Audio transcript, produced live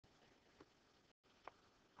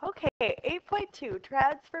Okay, 8.2,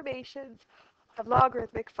 transformations of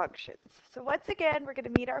logarithmic functions. So once again, we're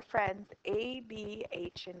going to meet our friends a, b,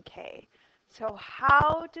 h, and k. So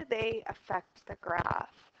how do they affect the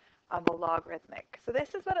graph of a logarithmic? So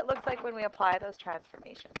this is what it looks like when we apply those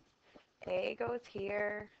transformations. A goes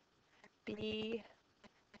here, b,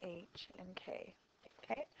 h, and k.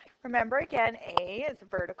 Okay, remember again, a is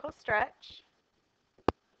vertical stretch.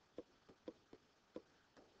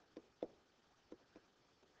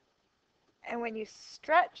 And when you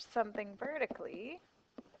stretch something vertically,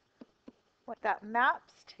 what that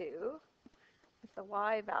maps to is the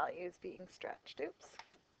y values being stretched. Oops.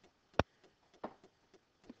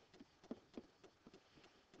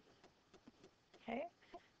 Okay.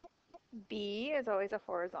 B is always a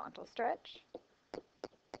horizontal stretch.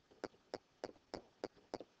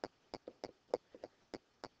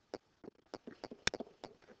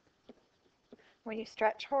 When you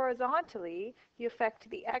stretch horizontally, you affect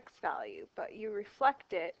the x value, but you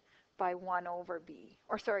reflect it by 1 over b.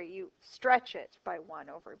 Or sorry, you stretch it by 1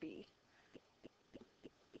 over b.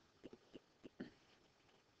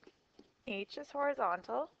 H is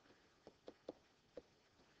horizontal.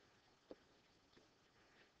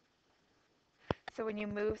 So when you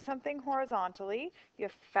move something horizontally, you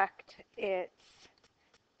affect its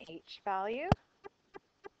h value.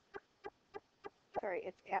 Sorry,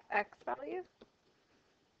 its x value.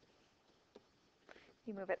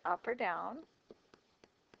 You move it up or down.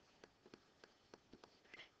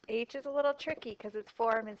 H is a little tricky because its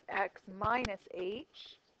form is x minus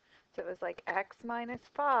h. So it was like x minus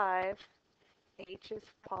 5. H is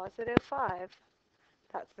positive 5.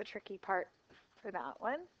 That's the tricky part for that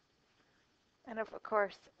one. And of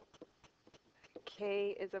course,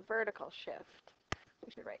 K is a vertical shift.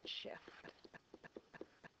 We should write shift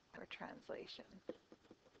for translation.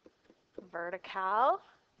 Vertical.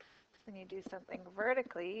 When you do something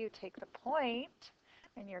vertically, you take the point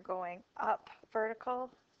and you're going up vertical,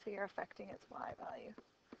 so you're affecting its y value.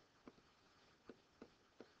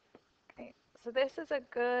 Okay, so this is a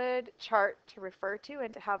good chart to refer to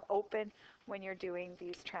and to have open when you're doing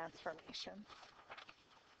these transformations.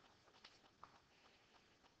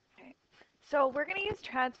 Okay, so we're going to use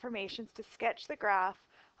transformations to sketch the graph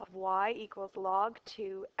of y equals log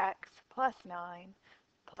 2 x plus 9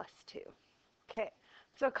 plus 2. Okay,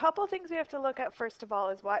 so a couple things we have to look at first of all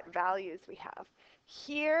is what values we have.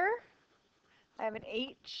 Here, I have an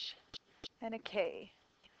h and a k.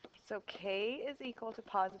 So k is equal to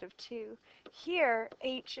positive 2. Here,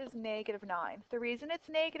 h is negative 9. The reason it's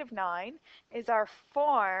negative 9 is our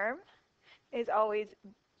form is always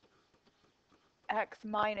x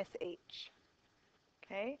minus h.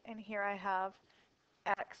 Okay, and here I have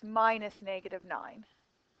x minus negative 9.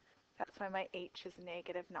 That's why my h is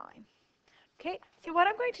negative 9. Okay, so what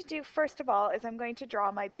I'm going to do first of all is I'm going to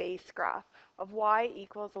draw my base graph of y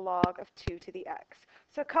equals log of 2 to the x.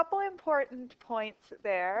 So a couple important points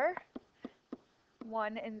there,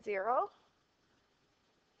 1 and 0.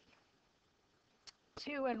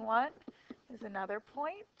 2 and 1 is another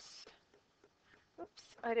point. Oops,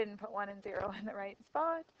 I didn't put 1 and 0 in the right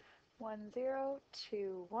spot. 1, 0,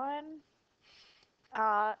 2, 1.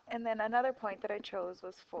 And then another point that I chose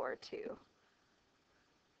was 4, 2.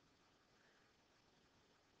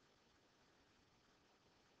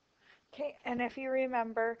 Okay, and if you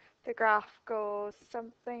remember, the graph goes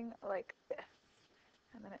something like this,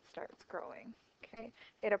 and then it starts growing. Okay,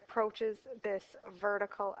 it approaches this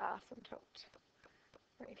vertical asymptote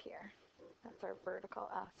right here. That's our vertical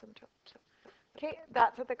asymptote. Okay,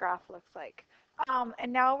 that's what the graph looks like.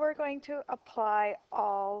 And now we're going to apply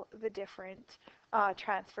all the different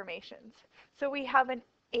transformations. So we have an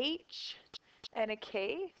h and a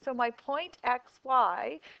k. So my point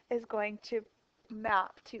xy is going to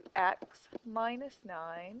map to x minus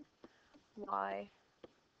 9, y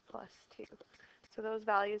plus 2. So those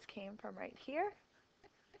values came from right here.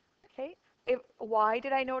 Okay, why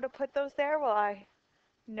did I know to put those there? Well, I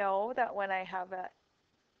know that when I have a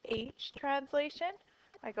h translation,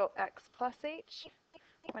 I go x plus h.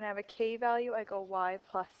 When I have a k value, I go y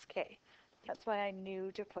plus k. That's why I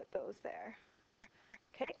knew to put those there.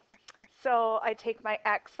 Okay, so I take my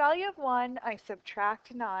x value of 1, I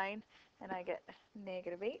subtract 9, and I get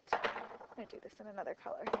negative 8. I'm going to do this in another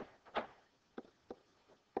color.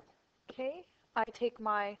 Okay, I take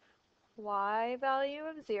my y value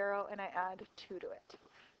of 0 and I add 2 to it.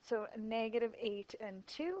 So negative 8 and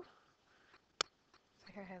 2. So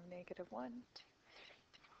here I have negative 1, 2,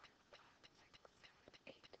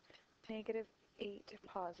 8. Negative 8,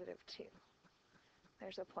 positive 2.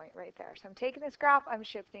 There's a point right there. So I'm taking this graph, I'm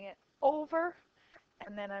shifting it over,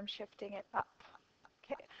 and then I'm shifting it up.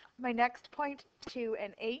 Okay, My next point, 2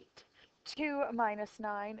 and 8. 2 minus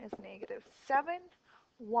 9 is negative 7.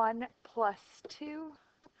 1 plus 2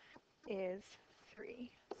 is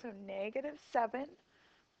 3. So negative 7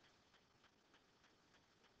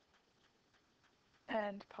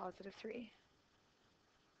 and positive 3.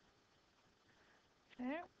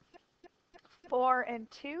 Okay. 4 and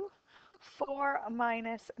 2. 4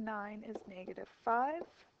 minus 9 is negative 5.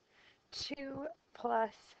 2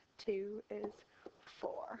 plus 2 is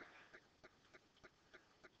 4.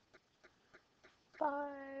 5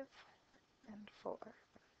 and 4.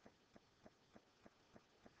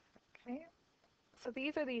 Okay, so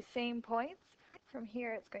these are these same points. From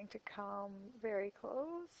here it's going to come very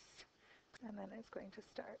close, and then it's going to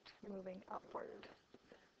start moving upward.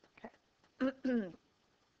 Okay.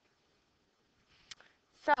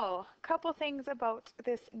 So, a couple things about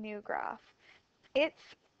this new graph. Its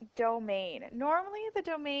domain. Normally the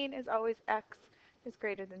domain is always x is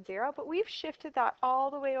greater than 0, but we've shifted that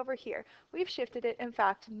all the way over here. We've shifted it, in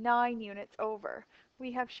fact, 9 units over.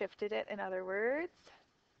 We have shifted it, in other words,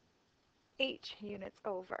 8 units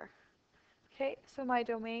over. Okay, so my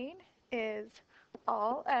domain is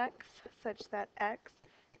all x such that x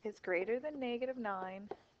is greater than negative 9.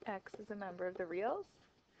 X is a member of the reals.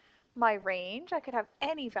 My range, I could have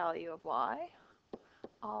any value of y,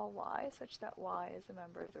 all y such that y is a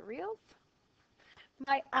member of the reals.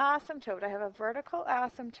 My asymptote, I have a vertical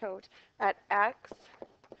asymptote at x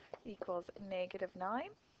equals negative 9.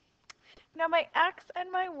 Now my x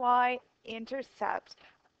and my y intercept,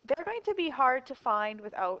 they're going to be hard to find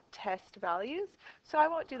without test values, so I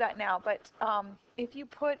won't do that now, but if you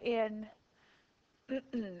put in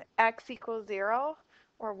x equals 0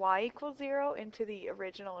 or y equals 0 into the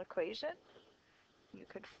original equation, you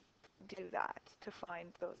could do that to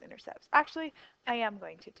find those intercepts. Actually, I am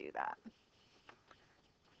going to do that.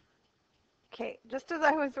 Okay, just as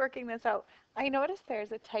I was working this out, I noticed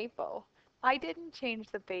there's a typo. I didn't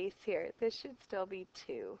change the base here. This should still be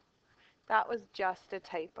 2. That was just a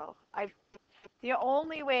typo. The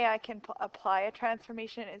only way I can apply a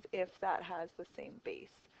transformation is if that has the same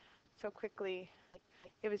base. So quickly,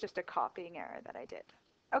 it was just a copying error that I did.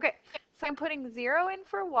 Okay, so I'm putting 0 in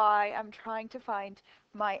for y. I'm trying to find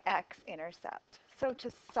my x-intercept. So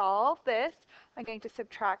to solve this, I'm going to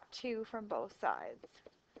subtract 2 from both sides.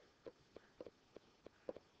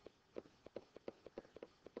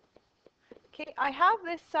 Okay, I have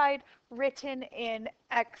this side written in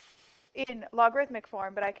logarithmic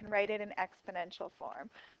form, but I can write it in exponential form.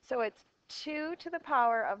 So it's 2 to the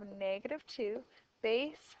power of negative 2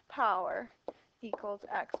 base power equals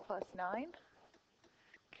x plus 9.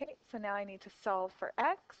 Okay, so now I need to solve for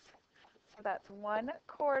x. So that's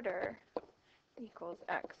 1/4 equals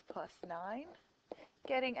x plus 9.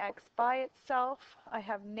 Getting x by itself, I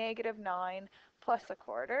have negative 9 plus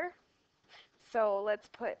 1/4. So let's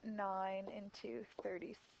put 9 into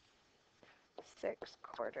 36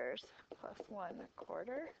 quarters plus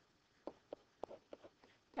 1/4.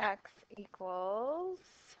 X equals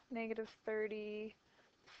negative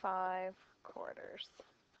 35 quarters.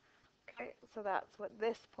 Okay, so that's what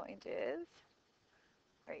this point is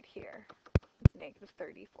right here. It's negative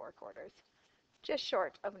 34 quarters. Just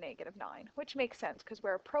short of negative 9, which makes sense because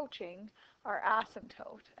we're approaching our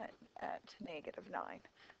asymptote at negative 9.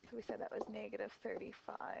 So we said that was negative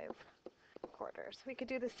 35 quarters. We could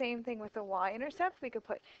do the same thing with the y-intercept. We could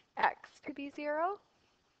put x to be 0.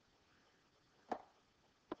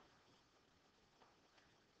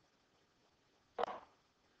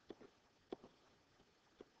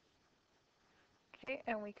 Okay,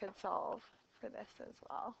 and we could solve for this as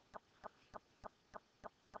well.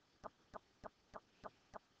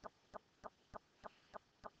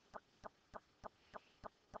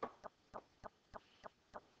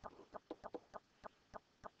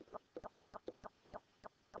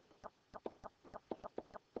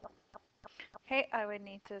 Okay, I would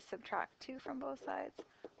need to subtract 2 from both sides.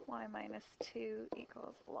 Y minus 2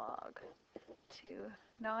 equals log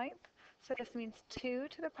 2/9. So this means 2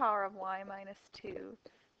 to the power of y minus 2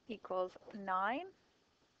 equals 9.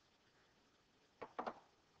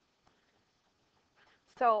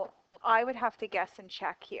 So I would have to guess and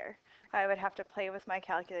check here. I would have to play with my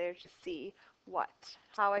calculator to see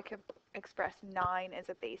how I could express 9 as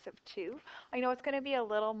a base of 2. I know it's going to be a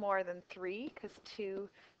little more than 3 because 2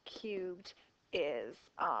 cubed is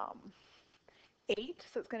 8.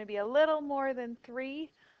 So it's going to be a little more than 3.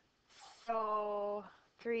 So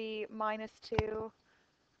 3 minus 2,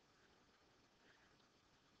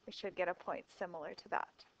 we should get a point similar to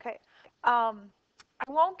that. Okay. I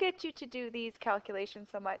won't get you to do these calculations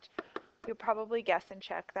so much. You'll probably guess and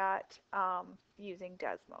check that using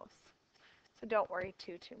Desmos. So don't worry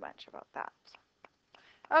too much about that.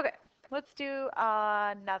 Okay, let's do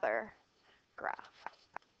another graph.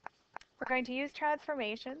 We're going to use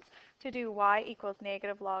transformations to do y equals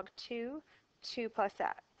negative log 2, 2 plus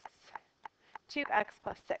x, 2x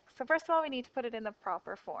plus 6. So first of all, we need to put it in the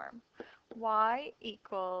proper form. Y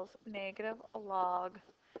equals negative log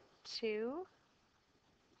 2,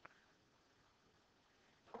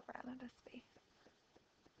 ran out of space,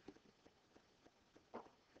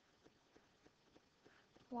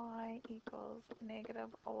 y equals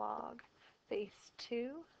negative log base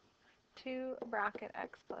 2, 2 bracket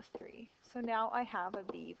x plus 3. So now I have a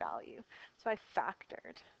b value. So I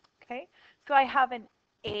factored. Okay, so I have an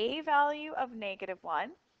a value of negative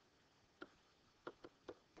 1.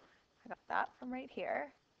 I got that from right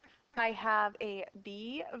here. I have a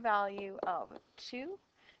b value of 2,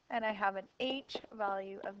 and I have an h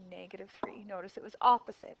value of negative 3. Notice it was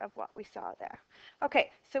opposite of what we saw there.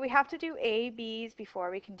 Okay, so we have to do a, b's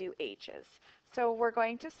before we can do h's. So we're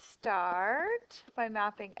going to start by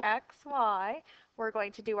mapping x, y. We're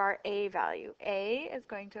going to do our a value. A is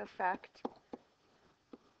going to affect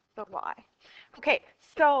the y. Okay,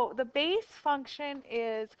 so the base function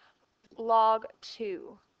is log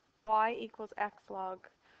 2. Y equals x log,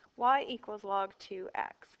 y equals log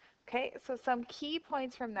 2x. Okay, so some key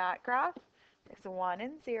points from that graph is 1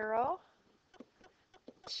 and 0,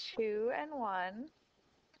 2 and 1,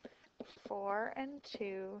 4 and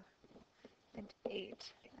 2, and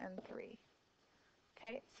 8 and 3.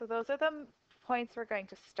 Okay, so those are the points we're going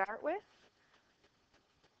to start with.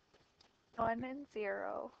 1 and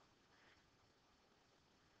 0,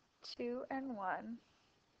 2 and 1,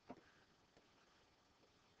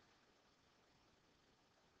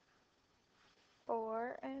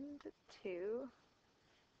 4 and 2,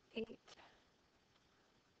 8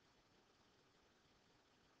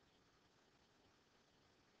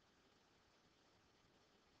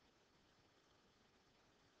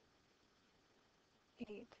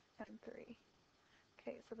 and 3.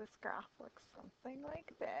 Okay, so this graph looks something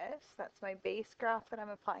like this. That's my base graph that I'm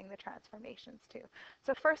applying the transformations to.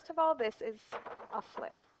 So first of all, this is a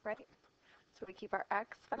flip, right? So we keep our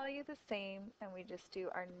x value the same, and we just do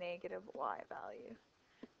our negative y value.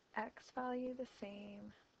 X value the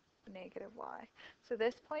same, negative y. So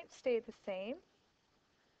this point stayed the same.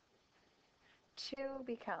 2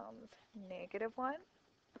 becomes negative 1.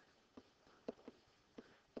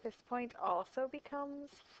 This point also becomes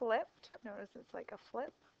flipped. Notice it's like a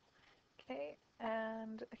flip. Okay,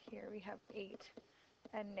 and here we have 8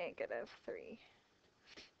 and negative 3.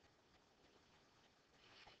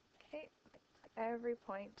 Okay, every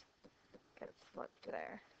point gets flipped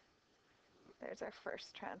there. There's our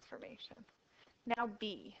first transformation. Now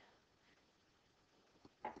B.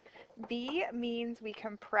 B means we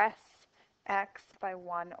compress x by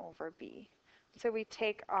 1 over b. So we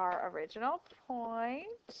take our original point.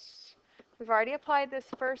 We've already applied this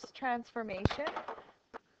first transformation.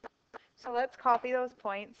 So let's copy those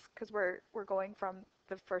points because we're going from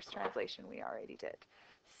the first translation we already did.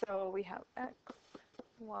 So we have x,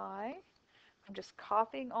 y. I'm just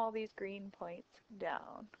copying all these green points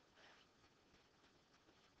down.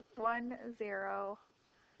 1, 0,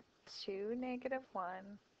 2, negative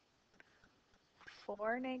 1,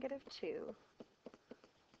 4, negative 2,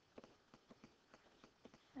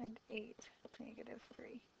 and 8, negative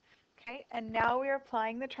 3. Okay, and now we're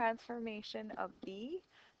applying the transformation of b.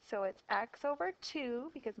 So it's x over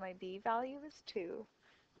 2 because my b value is 2,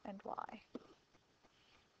 and y.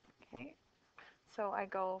 Okay, so I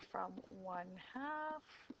go from 1/2.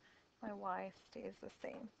 My y stays the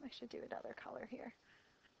same. I should do another color here.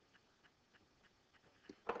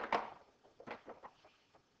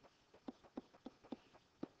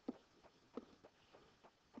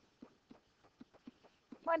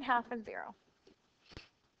 One half and 0.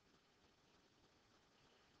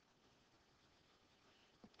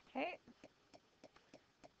 Okay.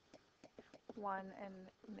 1 and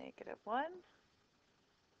negative 1.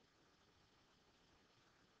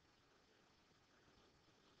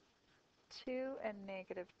 2 and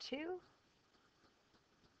negative 2.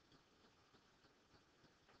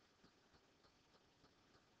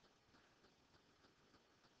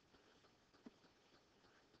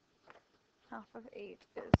 Half of 8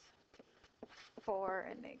 is 4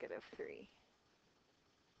 and negative 3.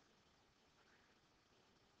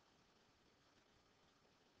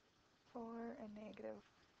 4 and negative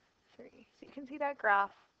 3. So you can see that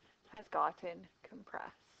graph has gotten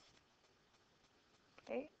compressed.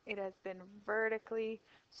 Okay, it has been vertically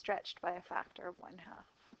stretched by a factor of 1/2.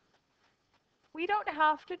 We don't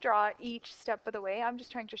have to draw each step of the way. I'm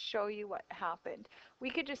just trying to show you what happened. We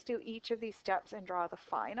could just do each of these steps and draw the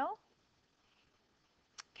final.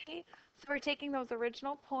 So we're taking those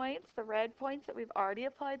original points, the red points that we've already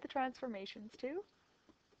applied the transformations to.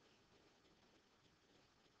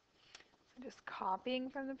 So just copying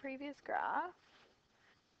from the previous graph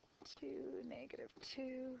to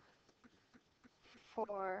 -2,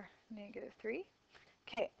 4, -3.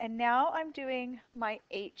 Okay, and now I'm doing my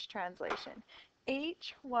h translation.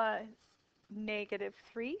 H was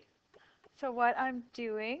 -3. So what I'm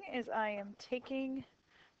doing is I am taking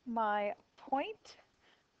my point,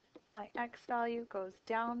 my x value goes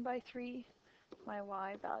down by 3, my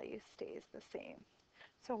y value stays the same.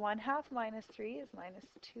 So 1/2 minus 3 is minus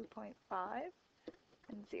 2.5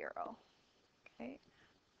 and 0. Okay,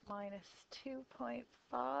 minus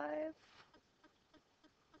 2.5.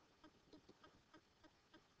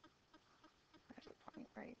 There's a point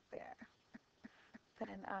right there.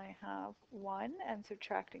 Then I have 1 and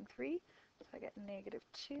subtracting 3, so I get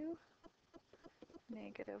 -2,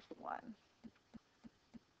 -1,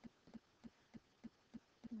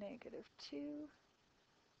 -2,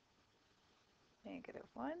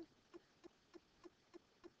 -1.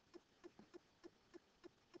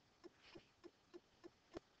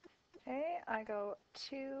 Okay, I go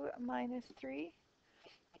 2 minus 3.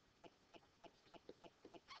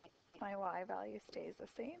 My y value stays the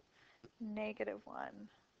same. -1,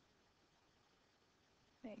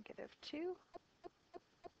 -2.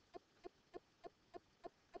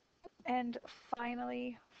 And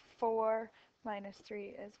finally, 4 minus 3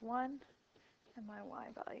 is 1, and my y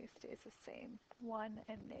value stays the same. 1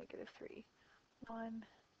 and -3. 1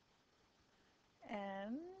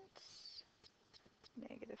 and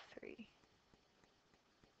 -3.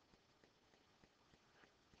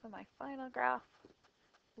 So my final graph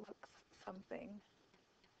looks something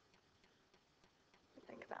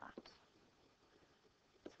like that.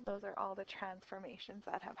 So those are all the transformations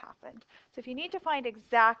that have happened. So if you need to find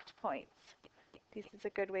exact points, this is a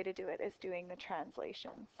good way to do it, is doing the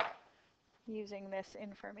translations using this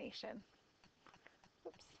information.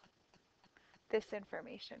 Oops. This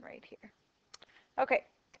information right here. Okay,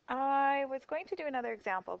 I was going to do another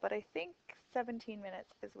example, but I think 17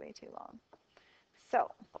 minutes is way too long. So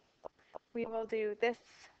we will do this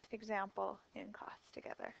example in class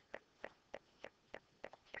together.